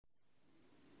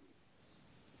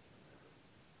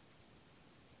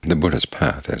The Buddha's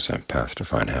path is a path to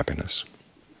find happiness.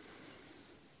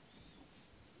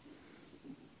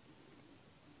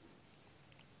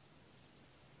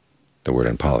 The word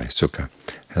in Pali, sukha,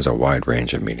 has a wide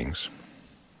range of meanings.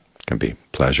 It can be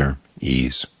pleasure,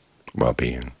 ease,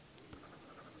 well-being,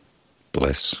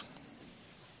 bliss.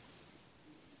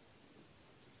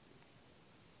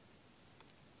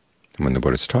 And when the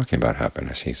Buddha is talking about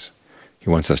happiness, he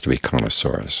wants us to be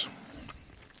connoisseurs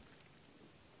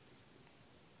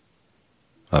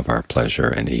of our pleasure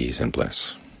and ease and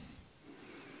bliss,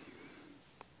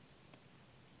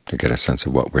 to get a sense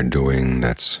of what we're doing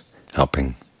that's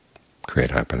helping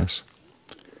create happiness,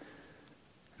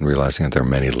 and realizing that there are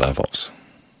many levels,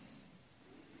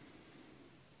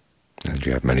 and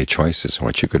you have many choices in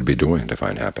what you could be doing to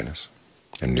find happiness,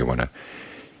 and you want to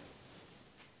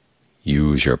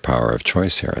use your power of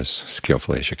choice here as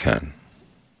skillfully as you can,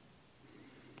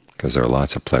 because there are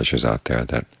lots of pleasures out there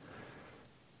that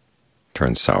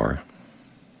turn sour,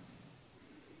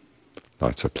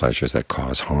 lots of pleasures that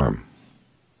cause harm.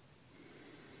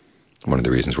 One of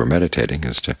the reasons we're meditating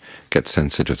is to get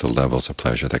sensitive to levels of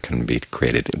pleasure that can be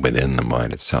created within the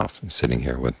mind itself, and sitting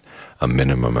here with a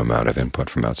minimum amount of input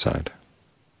from outside.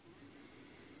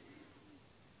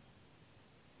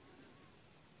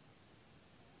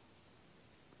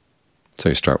 So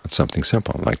you start with something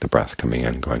simple, like the breath coming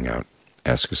in, going out.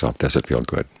 Ask yourself, does it feel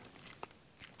good?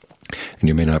 And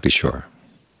you may not be sure.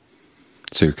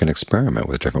 So you can experiment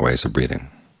with different ways of breathing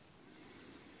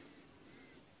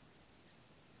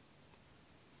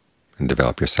and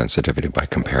develop your sensitivity by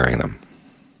comparing them.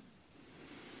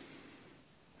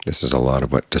 This is a lot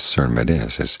of what discernment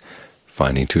is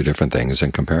finding two different things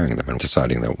and comparing them and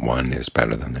deciding that one is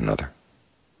better than another,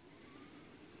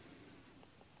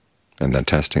 and then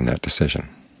testing that decision.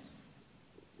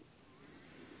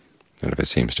 And if it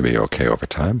seems to be okay over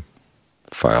time,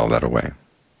 file that away.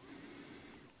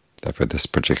 That for this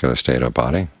particular state of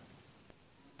body,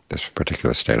 this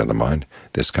particular state of the mind,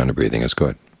 this kind of breathing is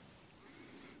good.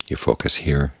 You focus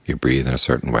here, you breathe in a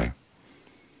certain way.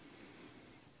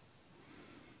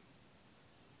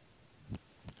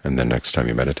 And then next time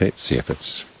you meditate, see if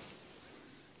it's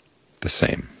the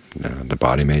same. The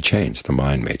body may change, the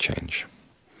mind may change.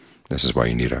 This is why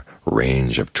you need a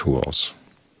range of tools.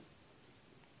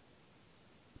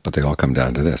 But they all come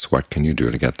down to this: what can you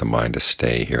do to get the mind to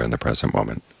stay here in the present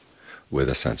moment with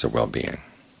a sense of well-being?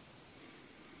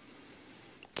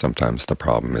 Sometimes the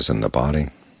problem is in the body.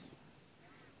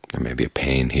 There may be a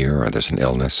pain here, or there's an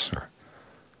illness, or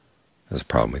there's a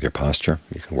problem with your posture.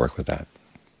 You can work with that.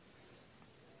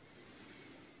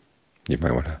 You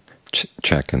might want to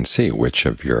check and see which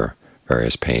of your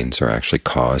various pains are actually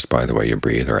caused by the way you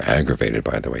breathe or aggravated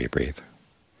by the way you breathe.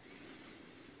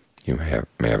 You may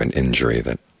have an injury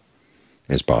that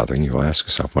is bothering you. Ask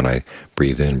yourself, when I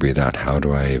breathe in, breathe out, how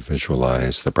do I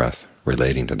visualize the breath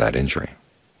relating to that injury?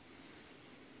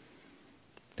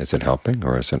 Is it helping,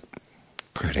 or is it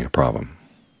creating a problem?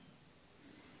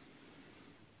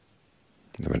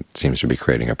 If it seems to be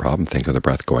creating a problem, think of the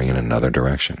breath going in another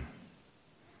direction.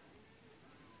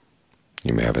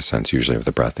 You may have a sense usually of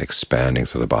the breath expanding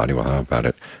through the body. Well, how about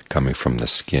it coming from the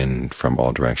skin from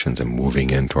all directions and moving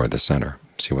in toward the center?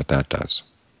 See what that does.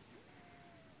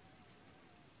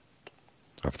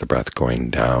 If the breath going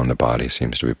down the body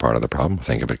seems to be part of the problem,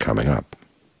 think of it coming up.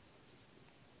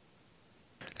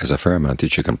 There's a fair amount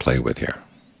that you can play with here.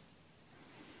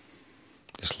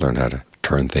 Just learn how to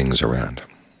turn things around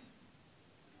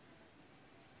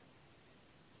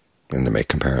and to make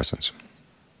comparisons.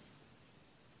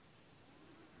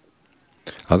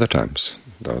 Other times,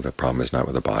 though, the problem is not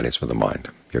with the body, it's with the mind.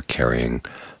 You're carrying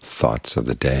thoughts of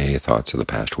the day, thoughts of the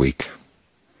past week.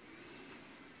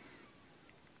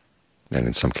 And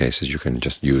in some cases you can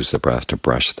just use the breath to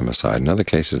brush them aside. In other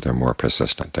cases they're more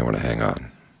persistent. They want to hang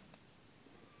on.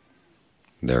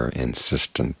 They're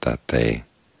insistent that they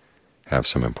have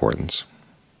some importance.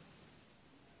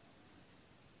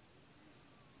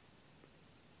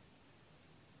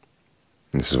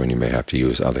 And this is when you may have to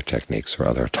use other techniques or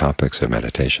other topics of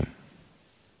meditation.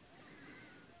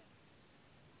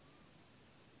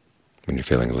 When you're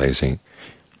feeling lazy,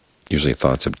 usually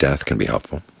thoughts of death can be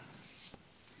helpful.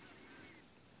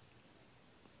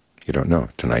 You don't know.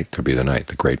 Tonight could be the night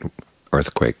the great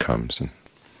earthquake comes, and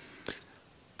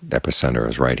the epicenter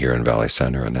is right here in Valley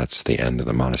Center, and that's the end of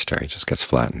the monastery. It just gets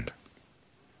flattened.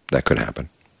 That could happen.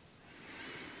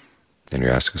 And you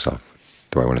ask yourself,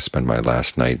 do I want to spend my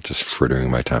last night just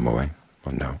frittering my time away?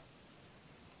 Well, no.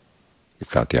 You've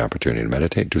got the opportunity to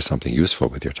meditate, do something useful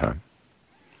with your time.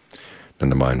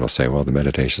 And the mind will say, well, the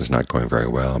meditation is not going very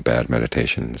well. Bad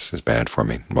meditation is bad for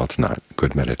me. Well, it's not.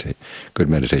 Good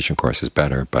meditation, of course, is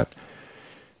better, but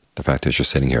the fact that you're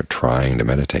sitting here trying to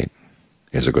meditate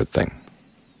is a good thing.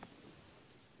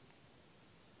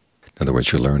 In other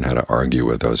words, you learn how to argue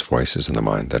with those voices in the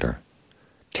mind that are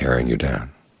tearing you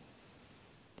down.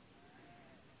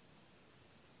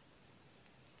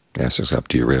 Ask yourself,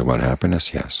 do you really want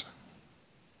happiness? Yes.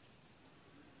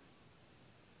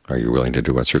 Are you willing to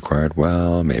do what's required?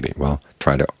 Well, maybe. Well,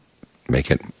 try to make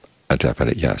it a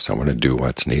definite yes. I want to do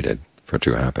what's needed for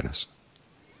true happiness.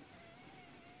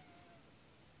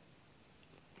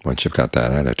 Once you've got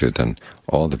that attitude, then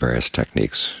all the various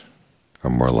techniques are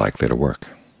more likely to work.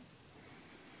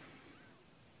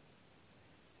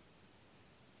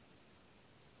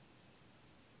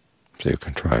 So you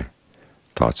can try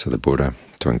thoughts of the Buddha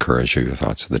to encourage you,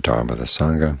 thoughts of the Dhamma, the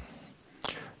Sangha,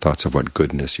 thoughts of what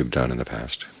goodness you've done in the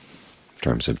past, in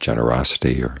terms of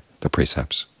generosity or the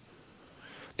precepts.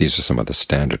 These are some of the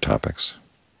standard topics.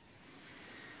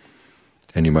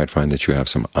 And you might find that you have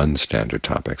some unstandard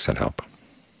topics that help.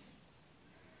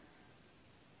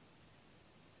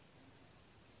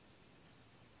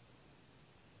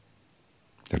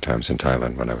 There are times in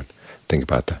Thailand when I would think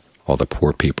about all the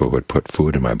poor people who would put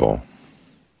food in my bowl.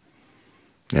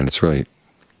 And it's really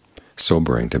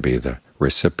sobering to be the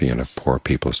recipient of poor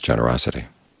people's generosity.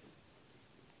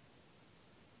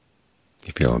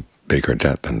 You feel a bigger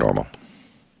debt than normal.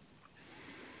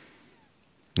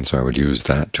 And so I would use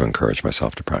that to encourage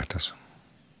myself to practice.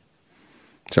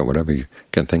 So whatever you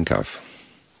can think of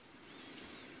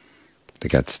that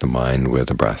gets the mind with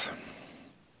the breath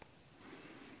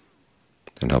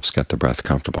and helps get the breath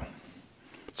comfortable.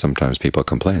 Sometimes people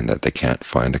complain that they can't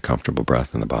find a comfortable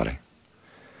breath in the body.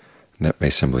 And that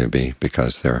may simply be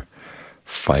because they're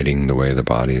fighting the way the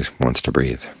body wants to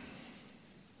breathe.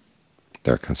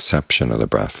 Their conception of the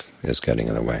breath is getting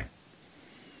in the way.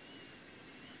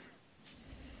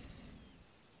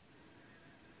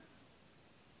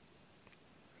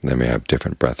 They may have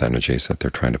different breath energies that they're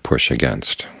trying to push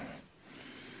against.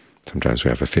 Sometimes we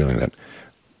have a feeling that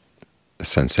the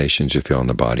sensations you feel in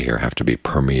the body here have to be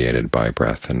permeated by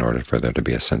breath in order for there to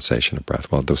be a sensation of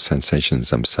breath. Well, those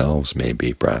sensations themselves may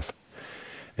be breath.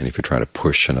 And if you try to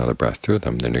push another breath through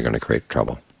them, then you're going to create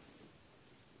trouble.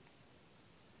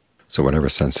 So whatever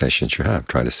sensations you have,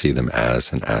 try to see them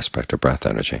as an aspect of breath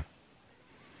energy.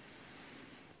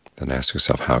 Then ask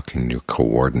yourself, how can you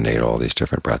coordinate all these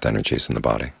different breath energies in the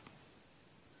body?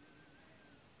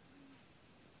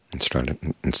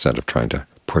 Instead of trying to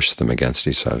push them against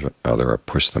each other or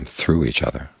push them through each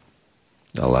other,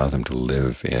 allow them to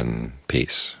live in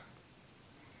peace.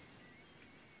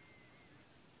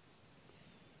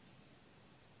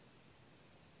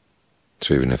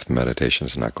 So even if the meditation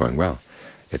is not going well,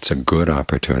 it's a good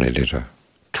opportunity to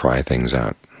try things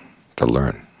out, to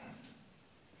learn,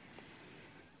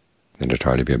 and to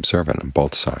try to be observant on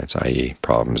both sides, i.e.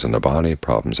 problems in the body,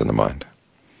 problems in the mind.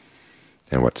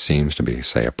 And what seems to be,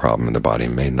 say, a problem in the body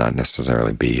may not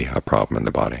necessarily be a problem in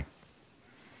the body.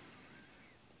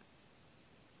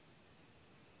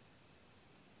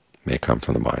 It may come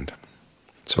from the mind.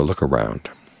 So look around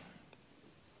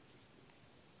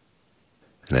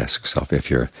and ask yourself,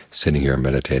 if you're sitting here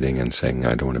meditating and saying,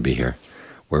 I don't want to be here,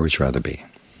 where would you rather be?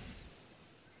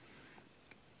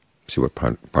 See what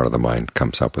part of the mind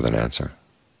comes up with an answer.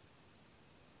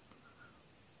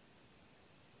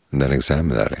 And then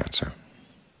examine that answer.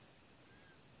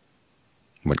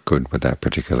 What good would that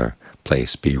particular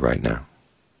place be right now?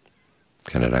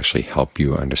 Can it actually help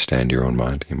you understand your own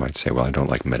mind? You might say, well, I don't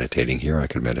like meditating here. I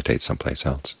could meditate someplace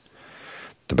else.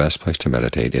 The best place to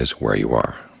meditate is where you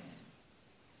are.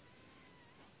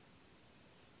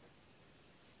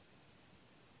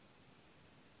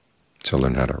 So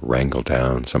learn how to wrangle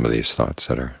down some of these thoughts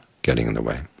that are getting in the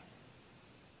way.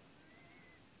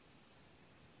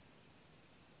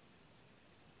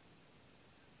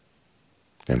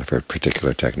 And if a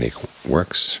particular technique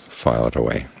works, file it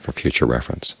away for future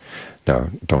reference. Now,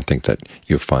 don't think that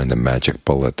you find the magic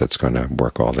bullet that's going to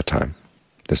work all the time.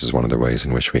 This is one of the ways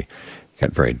in which we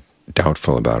get very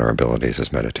doubtful about our abilities as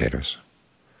meditators.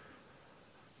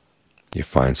 You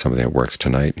find something that works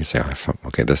tonight, and you say,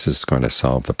 okay, this is going to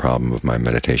solve the problem of my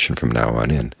meditation from now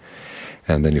on in.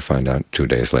 And then you find out 2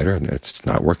 days later it's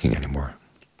not working anymore.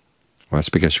 Well, that's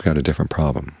because you've got a different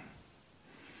problem.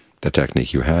 The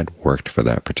technique you had worked for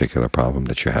that particular problem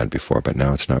that you had before, but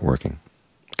now it's not working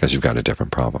because you've got a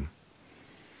different problem.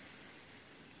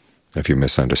 If you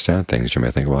misunderstand things, you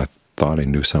may think, well, I thought I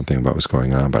knew something about what was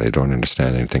going on, but I don't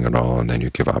understand anything at all, and then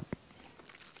you give up.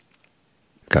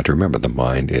 You've got to remember, the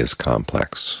mind is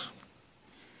complex.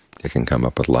 It can come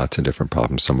up with lots of different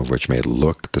problems, some of which may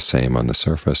look the same on the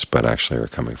surface, but actually are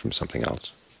coming from something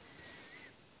else.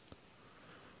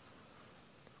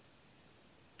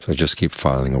 So just keep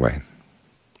filing away.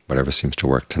 Whatever seems to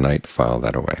work tonight, file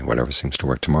that away. Whatever seems to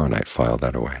work tomorrow night, file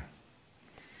that away.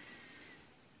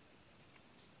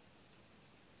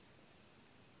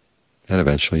 And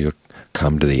eventually you'll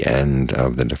come to the end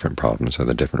of the different problems or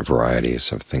the different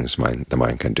varieties of things the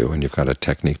mind can do, and you've got a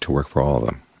technique to work for all of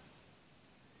them.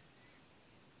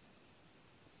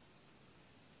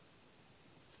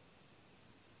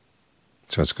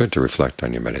 So it's good to reflect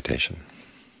on your meditation.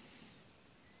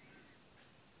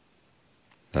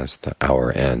 As the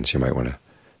hour ends, you might want to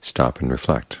stop and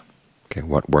reflect. Okay,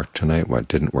 what worked tonight? What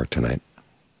didn't work tonight?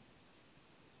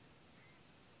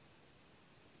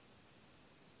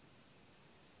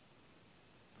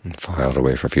 And file it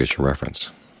away for future reference.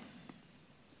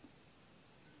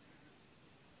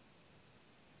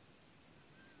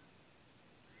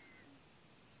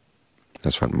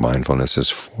 That's what mindfulness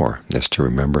is for, is to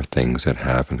remember things that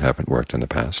have and haven't worked in the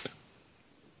past.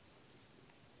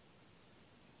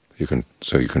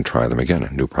 So you can try them again.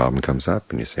 A new problem comes up,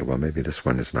 and you say, well, maybe this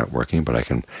one is not working, but I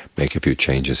can make a few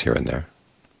changes here and there.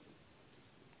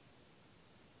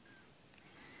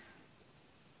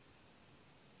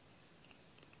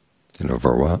 And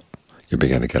over a while, you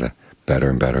begin to get a better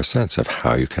and better sense of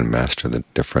how you can master the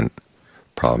different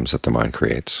problems that the mind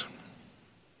creates.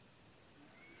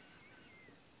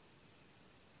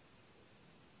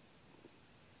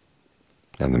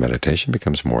 And the meditation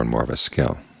becomes more and more of a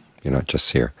skill. You're not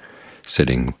just here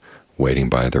sitting, waiting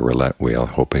by the roulette wheel,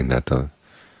 hoping that the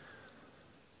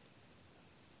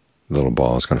little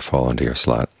ball is going to fall into your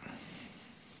slot,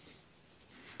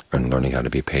 and learning how to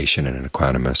be patient and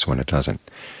equanimous when it doesn't.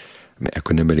 I mean,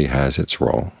 equanimity has its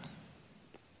role,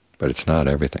 but it's not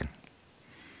everything.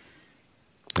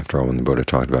 After all, when the Buddha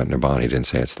talked about Nibbana, he didn't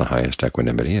say it's the highest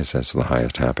equanimity, he says it's the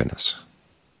highest happiness.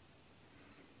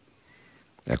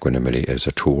 Equanimity is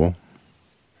a tool.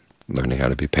 Learning how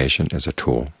to be patient is a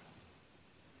tool.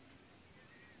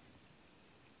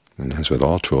 And as with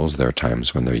all tools, there are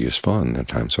times when they're useful and there are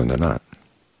times when they're not.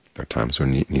 There are times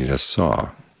when you need a saw.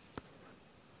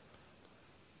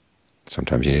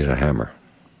 Sometimes you need a hammer.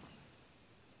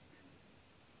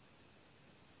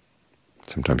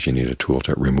 Sometimes you need a tool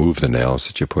to remove the nails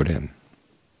that you put in.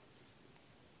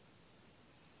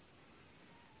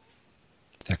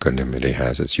 Equanimity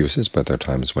has its uses, but there are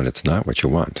times when it's not what you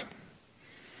want.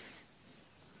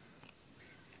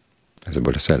 As the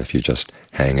Buddha said, if you just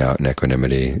hang out in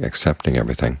equanimity, accepting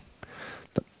everything,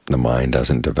 the mind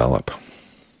doesn't develop.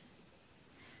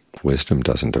 Wisdom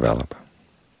doesn't develop.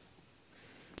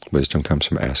 Wisdom comes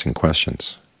from asking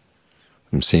questions,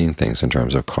 from seeing things in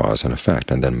terms of cause and effect,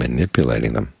 and then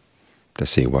manipulating them to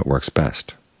see what works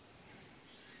best.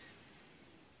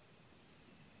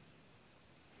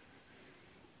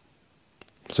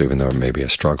 So even though it may be a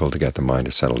struggle to get the mind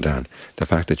to settle down, the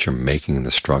fact that you're making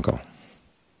the struggle,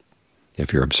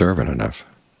 if you're observant enough,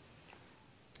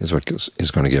 is what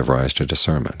is going to give rise to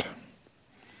discernment.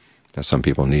 Now, some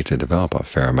people need to develop a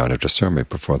fair amount of discernment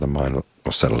before the mind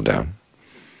will settle down.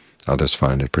 Others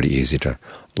find it pretty easy to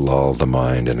lull the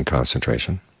mind into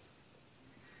concentration.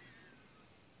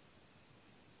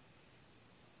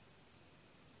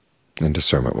 And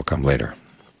discernment will come later.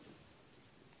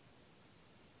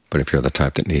 But if you're the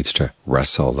type that needs to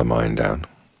wrestle the mind down,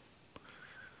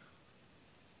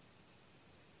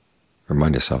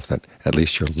 remind yourself that at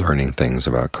least you're learning things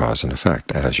about cause and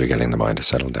effect as you're getting the mind to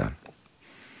settle down.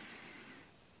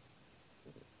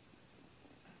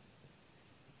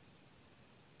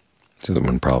 So that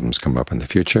when problems come up in the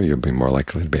future, you'll be more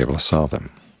likely to be able to solve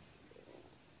them.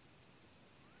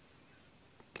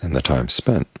 And the time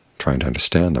spent trying to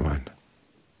understand the mind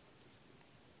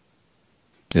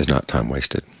is not time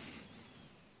wasted.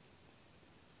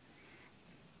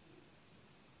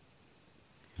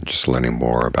 You're just learning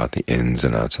more about the ins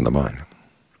and outs of the mind.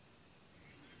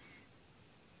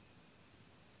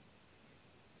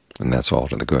 And that's all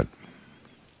to the good.